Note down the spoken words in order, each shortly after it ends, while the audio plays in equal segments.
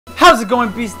How's it going,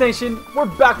 Beast Nation? We're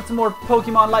back with some more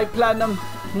Pokemon Light Platinum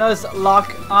Nuzlocke.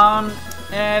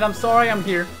 And I'm sorry I'm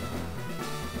here.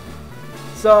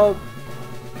 So,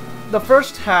 the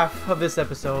first half of this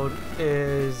episode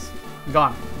is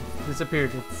gone. Disappeared.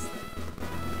 It's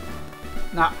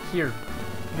not here.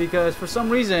 Because for some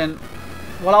reason,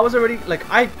 well, I was already, like,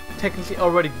 I technically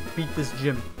already beat this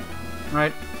gym,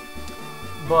 right?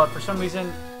 But for some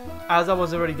reason, as I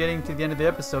was already getting to the end of the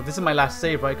episode, this is my last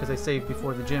save, right? Because I saved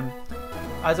before the gym.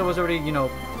 As I was already, you know,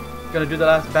 gonna do the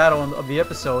last battle of the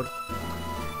episode,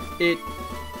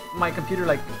 my computer,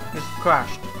 like, just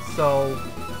crashed. So,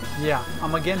 yeah,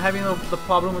 I'm again having the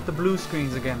problem with the blue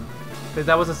screens again. Because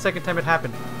that was the second time it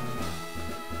happened.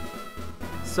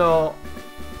 So,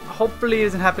 hopefully it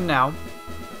doesn't happen now.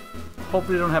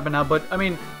 Hopefully it don't happen now. But, I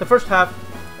mean, the first half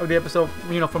of the episode,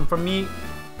 you know, from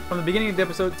the beginning of the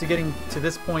episode to getting to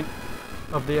this point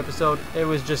of the episode, it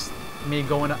was just me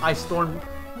going to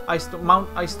Mount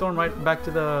Ice Storm, right back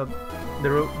to the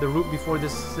route before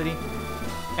this city,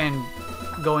 and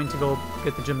going to go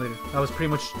get the gym leader. That was pretty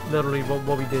much literally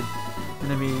what we did, and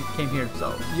then we came here.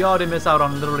 So y'all didn't miss out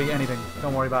on literally anything.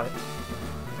 Don't worry about it.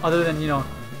 Other than, you know,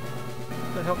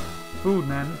 what the hell? Food,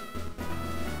 man.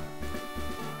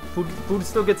 Food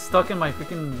still gets stuck in my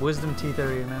freaking wisdom teeth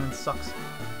area, man. It sucks.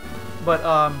 But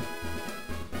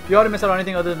you already missed out on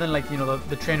anything other than, like, you know,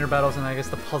 the trainer battles and I guess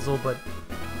the puzzle. But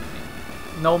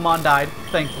no Mon died,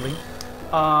 thankfully.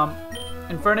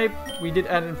 Infernape, we did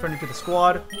add Infernape to the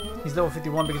squad. He's level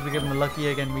 51 because we gave him the lucky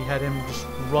egg and we had him just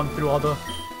run through all the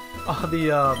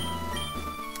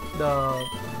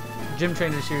gym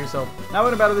trainers here. So now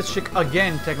we're gonna battle this chick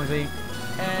again, technically,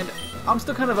 and I'm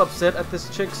still kind of upset at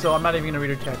this chick, so I'm not even gonna read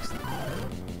her text.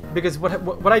 Because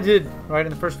what I did, right,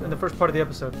 in the first part of the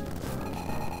episode,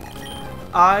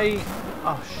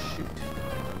 oh shoot,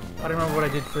 I don't remember what I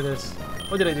did for this.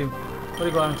 What did I do? What did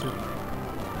I go out into?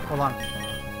 Hold on.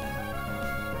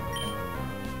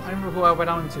 I don't remember who I went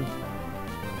out into.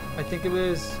 I think it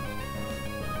was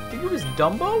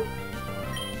Dumbo?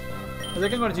 I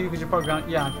think I'm going to you because you're probably ground.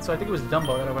 Yeah, so I think it was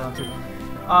Dumbo that I went on to.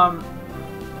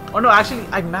 Oh no, actually,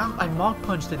 I Mach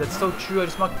punched it. That's so true. I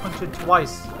just Mach punched it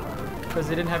twice. Because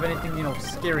they didn't have anything, you know,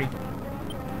 scary.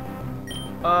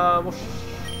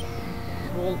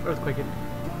 We'll earthquake it.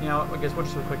 You know, I guess we'll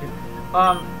just earthquake it.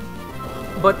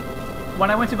 But when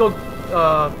I went to go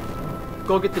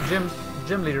get the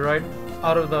gym leader, right,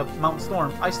 out of the Mount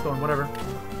Storm, Ice Storm, whatever,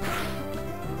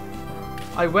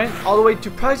 I went all the way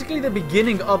to practically the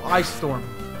beginning of Ice Storm.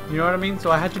 You know what I mean?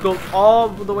 So I had to go all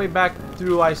the way back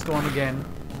through Ice Storm again.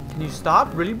 Can you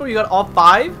stop? Really, bro? You got all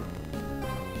 5?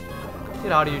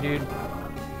 Get out of here, dude.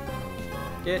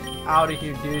 Get out of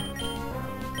here, dude.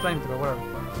 Flamethrower, whatever.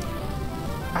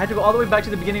 I had to go all the way back to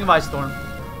the beginning of Ice Storm.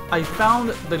 I found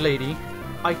the lady.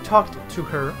 I talked to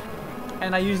her.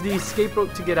 And I used the escape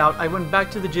rope to get out. I went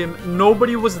back to the gym.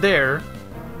 Nobody was there.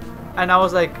 And I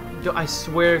was like, I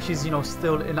swear she's, you know,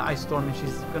 still in Ice Storm. And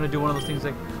she's going to do one of those things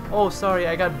like, oh, sorry,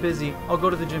 I got busy. I'll go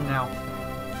to the gym now.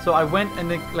 So I went and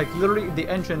then, like, literally the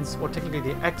entrance, or technically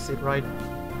the exit, right?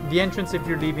 The entrance if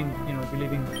you're leaving, you know, if you're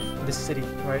leaving the city,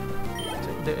 right?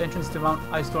 The entrance to Mount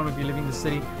Ice Storm if you're leaving the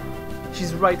city.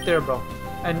 She's right there, bro.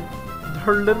 And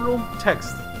her literal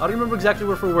text, I don't remember exactly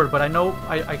word for word, but I know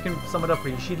I can sum it up for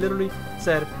you. She literally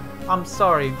said, I'm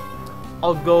sorry,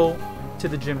 I'll go to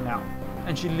the gym now.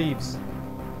 And she leaves.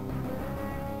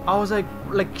 I was like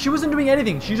she wasn't doing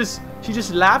anything. She just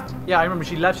laughed. Yeah, I remember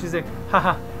she laughed. She's like,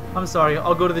 haha, I'm sorry,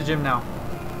 I'll go to the gym now.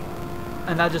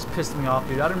 And that just pissed me off,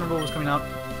 dude. I don't remember what was coming out,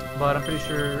 but I'm pretty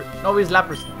sure. No, it was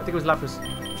Lapras. I think it was Lapras.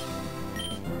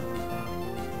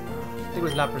 I think it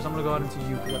was Lapras. I'm gonna go out into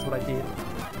you because that's what I did.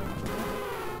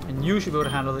 And you should be able to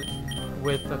handle it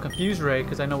with a Confuse Ray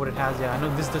because I know what it has. Yeah, I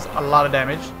know this does a lot of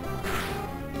damage.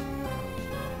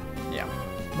 Yeah.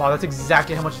 Wow, that's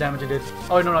exactly how much damage it did.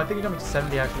 Oh no, I think it got me to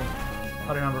 70 actually. I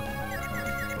don't remember.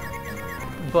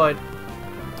 But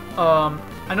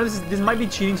I know this might be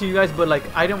cheating to you guys, but like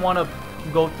I didn't want to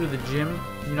go through the gym.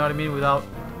 You know what I mean? Without,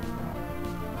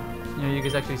 you know, you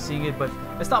guys actually seeing it. But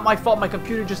it's not my fault. My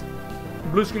computer just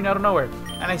blue screen out of nowhere,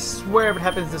 and I swear if it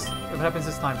happens this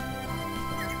time,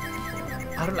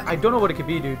 I don't know what it could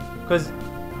be, dude. Because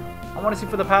I want to see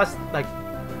for the past like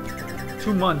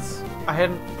 2 months, I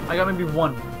got maybe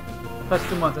 1 past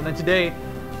 2 months, and then today,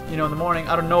 you know, in the morning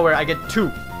out of nowhere I get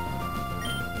 2,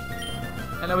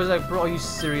 and I was like, bro, are you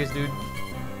serious, dude?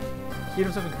 Heal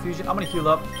himself in confusion. I'm gonna heal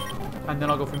up, and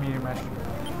then I'll go for medium match.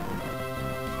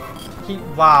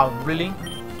 Wow, really?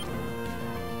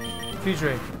 Fuse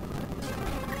Ray.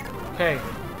 Okay,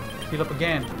 heal up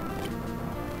again.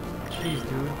 Jeez,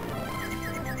 dude.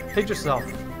 Hit yourself.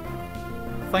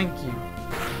 Thank you.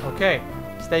 Okay,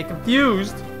 stay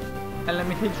confused, and let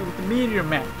me hit you with the meteor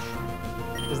match,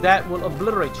 because that will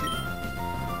obliterate you.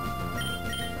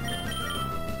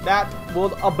 That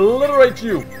will obliterate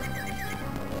you.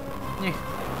 Yeah.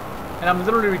 And I'm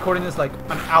literally recording this like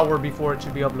an hour before it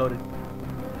should be uploaded.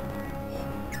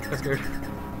 That's scared.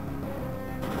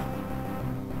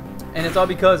 And it's all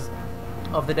because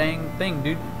of the dang thing,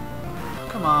 dude.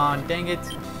 Come on, dang it.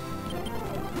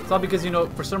 It's all because, you know,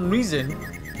 for some reason,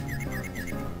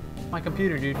 my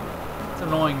computer, dude. It's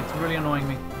annoying. It's really annoying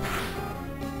me.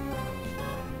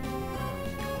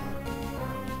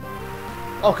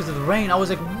 Oh, because of the rain. I was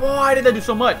like, why did I do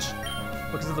so much?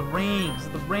 Because of the rain. Because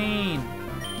of the rain.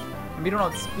 And we don't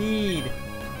have speed.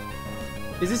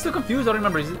 Is he still confused? I don't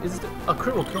remember. A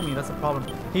crit will kill me. That's the problem.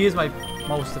 He is my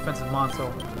most defensive mon,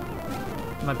 so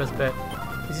my best bet.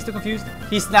 Is he still confused?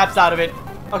 He snaps out of it.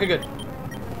 Okay, good.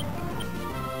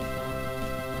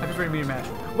 I prefer meteor mash.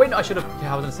 Wait, no, I should have.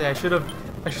 Yeah, I was gonna say I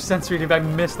should sensory if I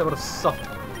missed. That would have sucked.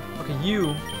 Okay,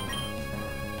 you.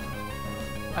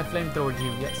 I flamethrowered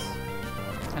you. Yes.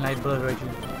 And I obliterate you.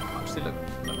 Actually,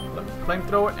 look.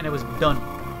 Flamethrower, and it was done.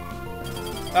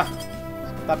 Ah,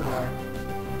 stop it, liar.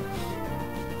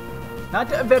 Not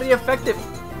very effective.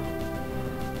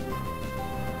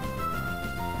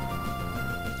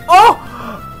 Oh!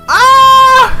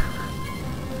 Ah!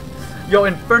 Yo,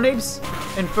 Infernape's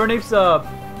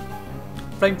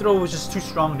flamethrower was just too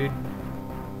strong, dude.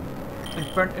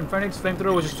 Infernape's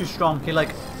flamethrower was just too strong. He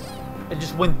like, it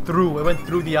just went through. It went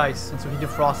through the ice, and so he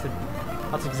defrosted.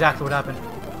 That's exactly what happened.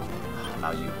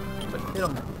 Now you, but hit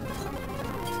him.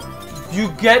 You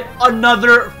get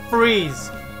another freeze.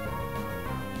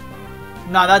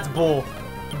 Nah, that's bull.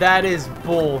 That is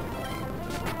bull.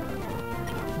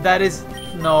 That is...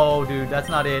 No, dude. That's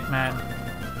not it, man.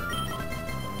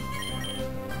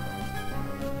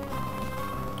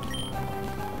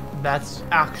 That's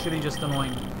actually just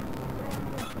annoying.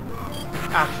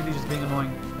 Actually just being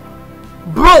annoying.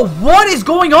 Bro, what is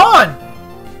going on?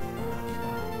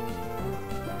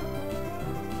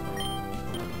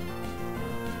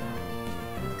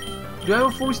 Do I have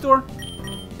a full restore?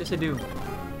 Yes, I do.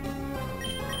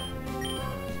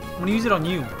 I'm gonna use it on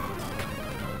you.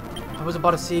 I was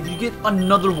about to save you. Get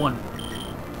another one.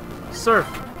 Surf.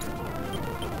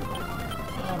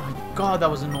 Oh my god, that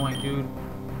was annoying, dude.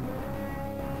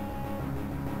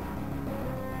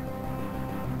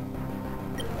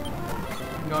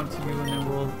 I'm going to you and then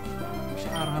we'll...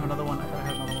 Actually, I don't have another one. I gotta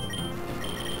have another one.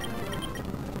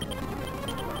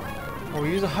 Well,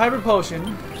 we'll use a hybrid potion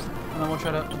and then we'll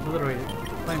try to obliterate it.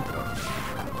 Flamethrower.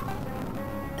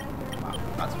 Wow,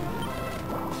 that's really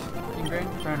good. Ingrain?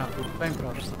 Fair enough, dude.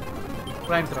 Flamethrower.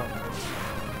 Flamethrower.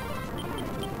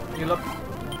 You look.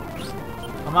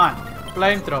 Come on.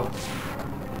 Flamethrower.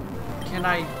 Can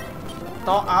I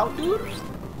thaw out, dude?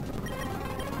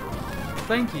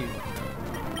 Thank you.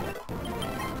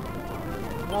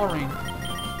 Boring.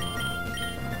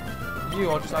 You,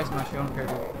 I'll just ice smash you. I don't care,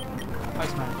 dude.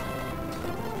 Ice smash.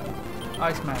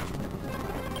 Ice smash.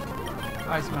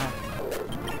 Ice smash.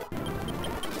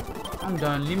 I'm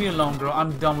done. Leave me alone, bro.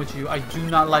 I'm done with you. I do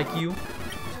not like you.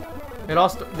 It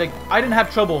also, like, I didn't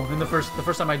have trouble in the first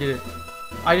time I did it.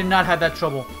 I did not have that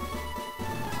trouble.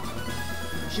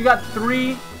 She got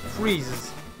 3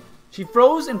 freezes. She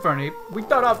froze Infernape. We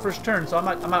thought out first turn, so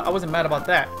I wasn't mad about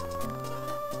that.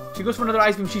 She goes for another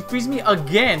ice beam. She freezes me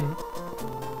again.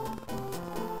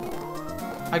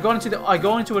 I go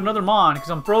into another mon because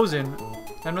I'm frozen.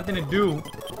 I have nothing to do.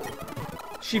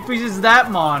 She freezes that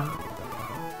mon.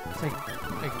 It's like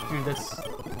dude, that's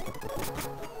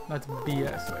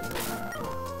BS right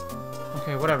there.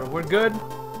 Okay, whatever. We're good.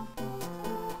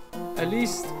 At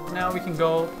least now we can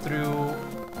go through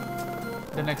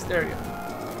the next area.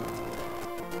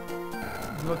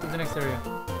 Go through the next area.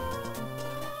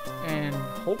 And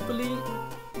hopefully...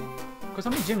 Because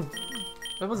how many gyms?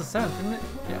 That was the 7th, isn't it?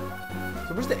 Yeah.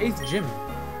 So where's the 8th gym?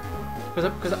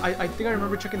 Because I think I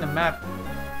remember checking the map.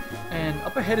 And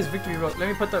up ahead is Victory Road. Let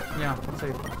me put the... Yeah, let's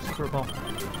say Super Repel.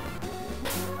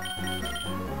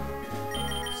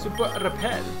 Super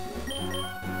Repel.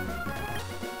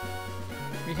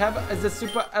 We have the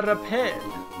Super Repel.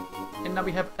 And now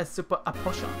we have a Super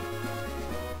Potion.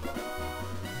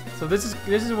 So this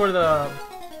is where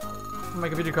my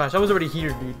computer crashed. I was already here,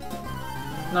 dude.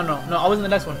 No, I was in the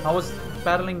next one. I was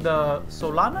battling the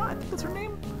Solana, I think that's her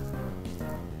name.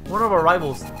 One of our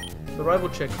rivals, the rival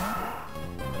chick.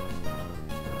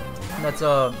 That's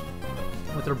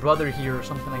with her brother here or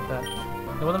something like that.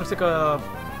 The one that looks like a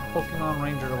Pokemon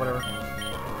Ranger or whatever.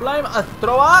 Flame a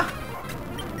thrower.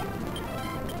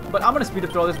 But I'm gonna speed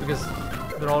up throw this because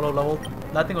they're all low level.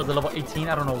 That thing was a level 18.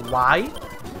 I don't know why.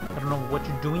 I don't know what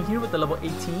you're doing here with the level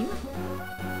 18,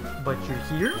 but you're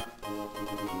here.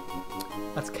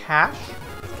 That's cash.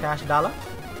 Cash dollar.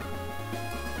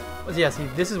 But yeah, see,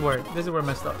 this is where I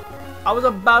messed up. I was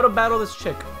about to battle this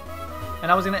chick,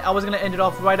 and I was gonna end it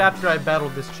off right after I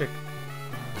battled this chick.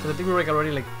 So I think we were like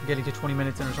already like getting to 20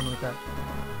 minutes in or something like that.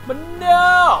 But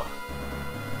no!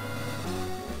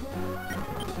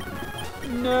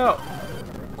 No!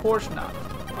 Of course not.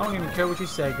 I don't even care what you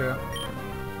say, girl.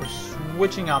 We're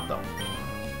switching out though.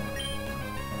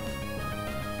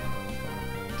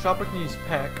 Chopper can use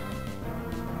Peck.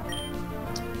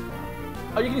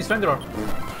 Oh, you can use Flamethrower.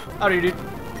 How do you do?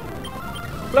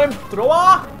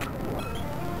 Flamethrower!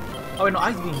 Oh wait, no,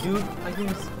 Ice Beam, dude. Ice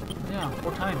Beam's, yeah,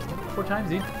 4 times. 4 times,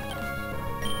 dude.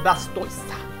 Blastoise.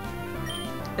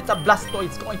 It's a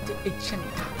Blastoise going to Ancient.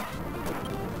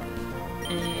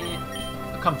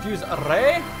 And Confuse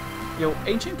Ray. Yo,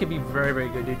 Ancient can be very, very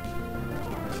good, dude.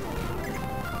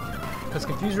 Because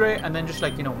Confuse Ray and then just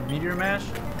like, you know, Meteor Mash.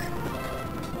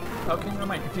 Okay, never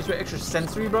mind. Confuse Ray extra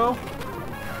sensory, bro.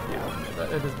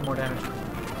 Yeah, it does more damage.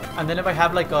 And then if I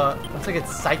have like a, once I get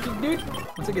Psychic, dude.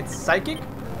 Once I get Psychic,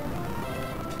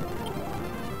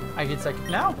 I get Psychic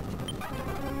now.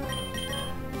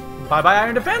 Bye bye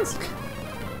Iron Defense.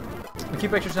 We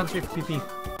keep extra sensory for PP.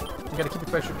 You gotta keep it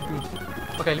for extra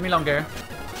PP. Okay, leave me alone, Gare.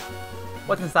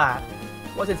 What's inside?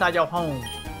 What's inside your home?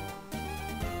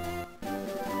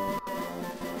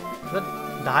 Is that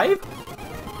dive?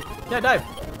 Yeah, dive.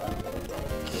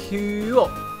 Cool.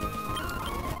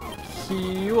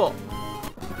 Cool.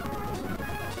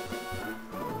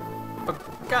 But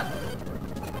God,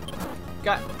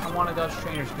 I want to dodge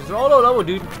trainers because they're all low level,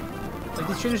 dude. Like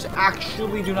these trainers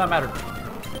actually do not matter.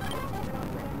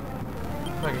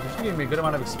 Like, they're giving me a good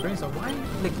amount of experience. So why?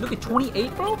 Like, look at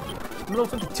 28, bro. Middle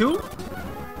 52.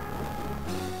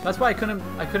 That's why I couldn't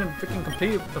freaking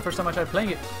complete it the first time I tried playing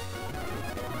it.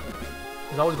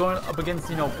 Because I was going up against,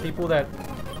 you know, people that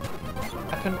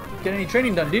I couldn't get any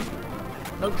training done, dude.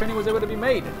 No training was able to be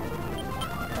made.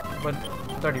 But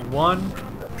 31.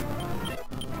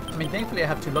 I mean, thankfully I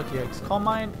have 2 lucky eggs. Calm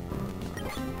Mind.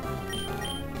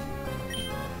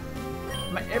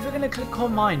 Am I ever gonna click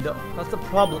Calm Mind though? That's the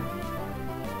problem.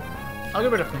 I'll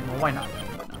get rid of Flame. Well, why not?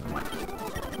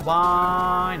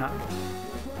 Why not?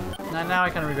 Now I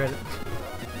kind of regret it.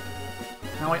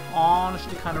 Now I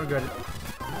honestly kind of regret it.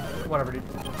 Whatever, dude.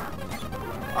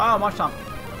 Oh, Marshtomp.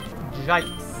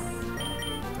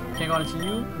 Yikes. Can't go into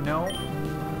you? No.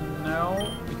 No.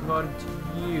 We can go into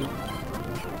you.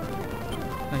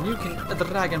 And you can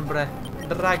Dragon Breath.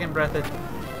 Dragon Breath it.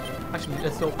 Actually,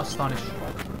 let's go Astonish.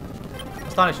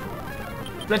 Astonish.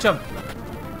 Flinch him.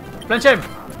 Flinch him.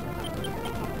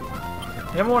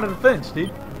 You never wanted to flinch,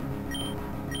 dude.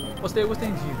 What's the into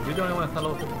you? You're the only one that's not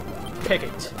local. Peck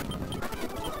it.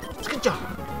 Good job.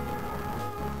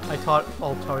 I taught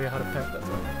Altaria how to peck, that's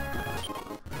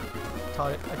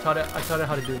right. I taught it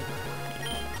how to do it.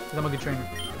 Because I'm a good trainer.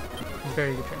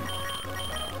 Very good trainer.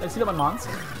 Let's heal up my mons.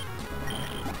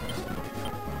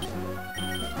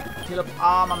 Heal up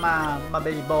all my man, my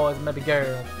baby boys, my baby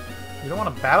girl. You don't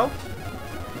want to battle?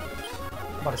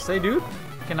 I'm about to say, dude.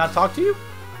 Can I talk to you?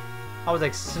 I was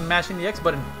like smashing the X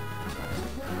button.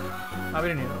 Oh, we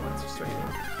didn't need that one. It's just right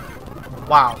here.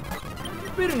 Wow.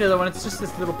 We didn't need that one. It's just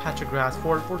this little patch of grass.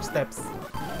 Four steps.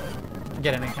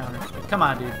 Get an encounter. Come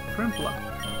on, dude. Primpla.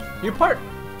 You're part.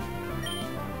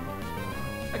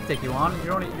 I can take you on.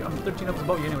 I'm 13 up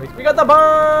above you anyways. We got the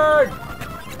bird!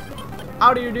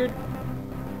 Out of here, dude.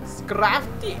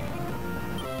 Scrafty.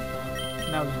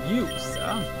 Now you,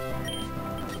 sir.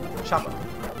 Chopper.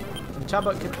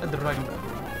 Chopper, get a dragon.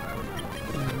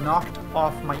 You knocked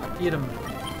off my item.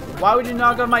 Why would you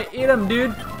knock off my item,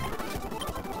 dude?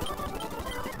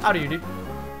 Out of here, dude.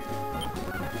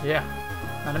 Yeah.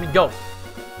 Now let me go.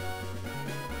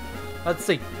 Let's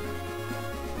see.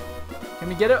 Can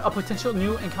we get a potential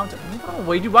new encounter? No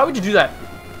way, dude. Why would you do that?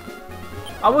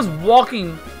 I was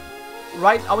walking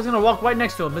right. I was gonna walk right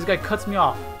next to him. This guy cuts me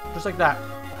off. Just like that.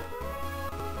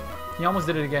 He almost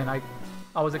did it again.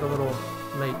 I was like a little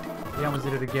late. He almost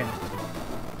did it again.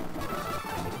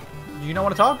 Do you not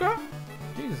want to talk, girl?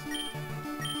 Jesus.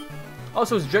 Oh,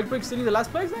 so is Drakebreak City the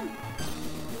last place then?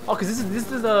 Oh, because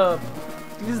this is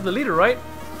the leader, right?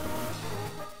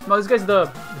 No, this guy's the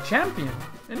champion,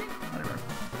 isn't he? I don't remember.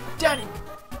 Daddy!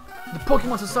 The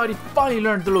Pokemon Society finally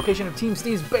learned the location of Team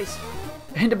Steam's base.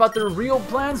 A hint about their real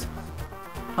plans?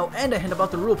 Oh, and a hint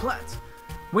about the real plans.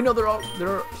 We know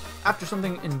they're after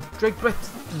something in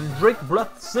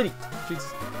Drakebreath City.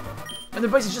 Jesus. And their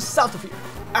base is just south of here.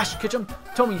 Ash Ketchum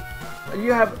told me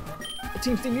you have a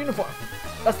Team Steam uniform.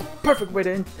 That's the perfect way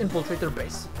to infiltrate their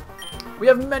base. We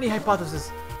have many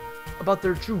hypotheses about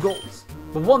their true goals,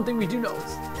 but one thing we do know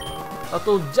is that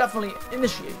they'll definitely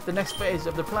initiate the next phase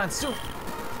of their plan soon.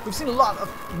 We've seen a lot of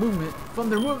movement from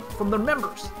their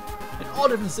members in all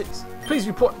different cities. Please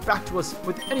report back to us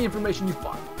with any information you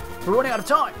find. We're running out of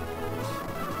time.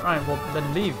 Alright, well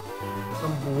then leave.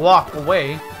 Don't walk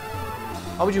away.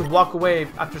 How would you walk away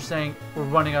after saying we're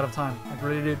running out of time? Like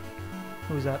really, dude?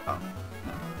 Who's that? Oh,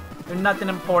 no. There's nothing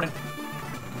important.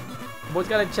 Boys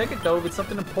gotta check it though. If it's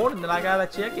something important, then I gotta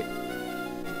check it.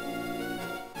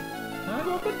 Can I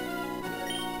go up it?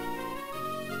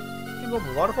 Can I go up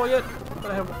a waterfall yet?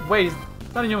 Wait,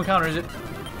 it's not a new encounter, is it?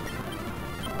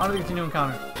 I don't think it's a new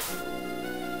encounter.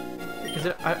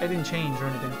 Because I didn't change or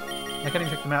anything. I can't even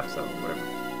check the map, so whatever.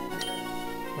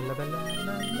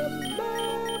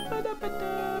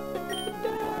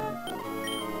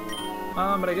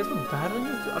 But I guess we're battling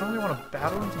this. I don't really want to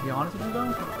battle him, to be honest with you,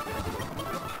 though.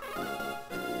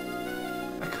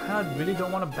 I kind of really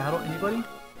don't want to battle anybody.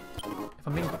 If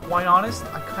I'm being quite honest,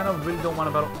 I kind of really don't want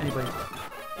to battle anybody.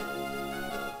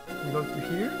 Can we go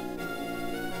through here?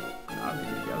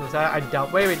 I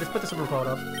doubt. Wait, let's put the super quote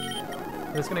up.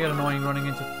 It's gonna get annoying running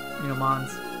into,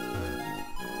 mons.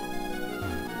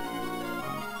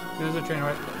 There's a train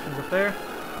right up there.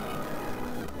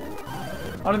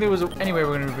 I don't think there was any way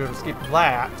we're gonna be able to escape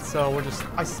that, so we're just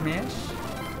Ice Smash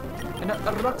and a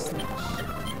Rock Smash.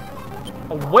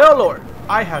 A Wailord!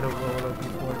 I had a Wailord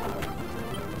before.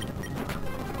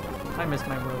 I missed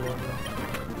my Wailord.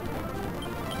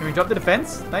 Can we drop the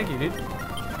defense? Thank you, dude.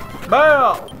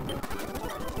 Bow!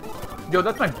 Yo,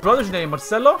 that's my brother's name,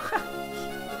 Marcelo?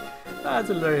 That's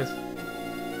hilarious.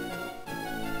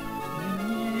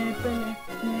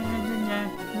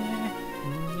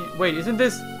 Wait, isn't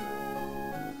this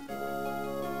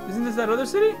that other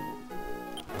city?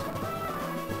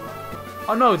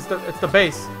 Oh no, it's the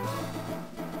base.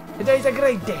 Today's a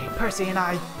great day. Percy and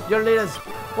I, your leaders,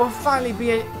 will finally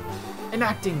be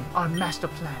enacting our master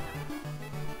plan.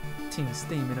 Team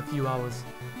Steam in a few hours.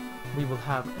 We will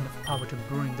have enough power to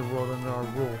bring the world under our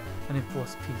rule and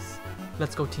enforce peace.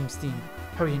 Let's go, Team Steam.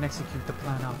 Hurry and execute the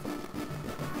plan out.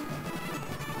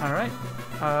 Alright,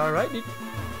 dude.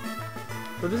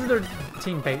 So this is their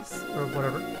team base, or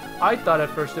whatever. I thought at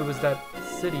first it was that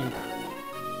city.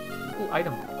 Ooh,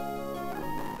 item.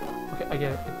 Okay, I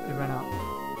get it. It ran out.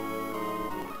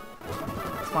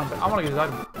 It's fine, but I want to get this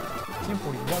item. Team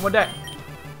 41, what that?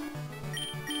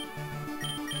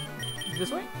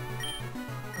 This way?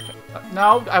 Okay.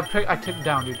 Now I kicked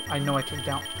down, dude. I know I kicked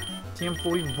down. Team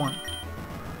 41.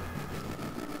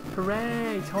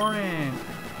 Hooray, Torrent!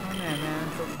 Oh man,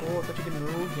 so cool. Such a good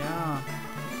move, yeah.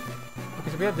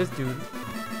 Okay, so we have this dude.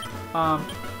 I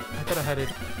thought I had it.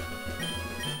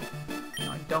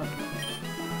 No, I don't.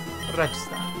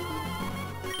 Register.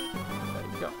 There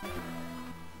you go.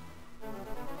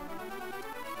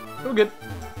 We're good.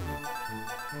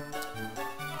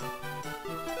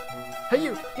 Hey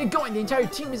you, get going! The entire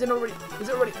team is ready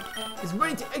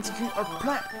to execute our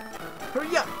plan.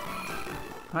 Hurry up!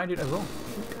 Alright, dude, I will.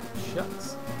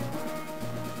 Shucks.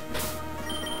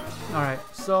 Alright,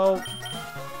 so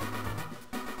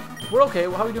we're okay.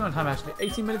 Well, how are we doing on time actually?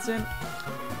 18 minutes in.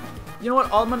 You know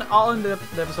what? I'll end the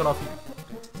episode off here.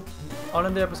 I'll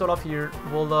end the episode off here.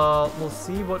 We'll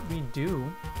see what we do.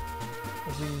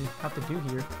 What we have to do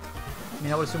here. I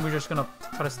mean, I would assume we're just gonna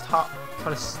try to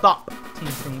stop Team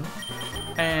Steam.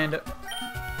 And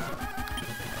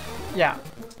yeah,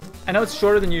 I know it's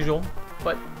shorter than usual,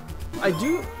 but I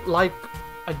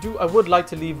would like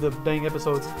to leave the dang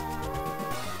episodes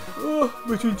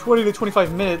between 20 to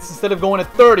 25 minutes instead of going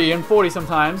at 30 and 40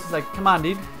 sometimes. It's like, come on,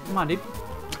 dude. So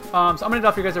I'm gonna end it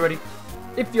off for you guys already.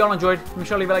 If y'all enjoyed, make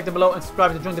sure to leave a like down below and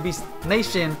subscribe to join the Beast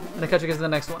Nation. And I'll catch you guys in the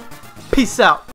next one. Peace out.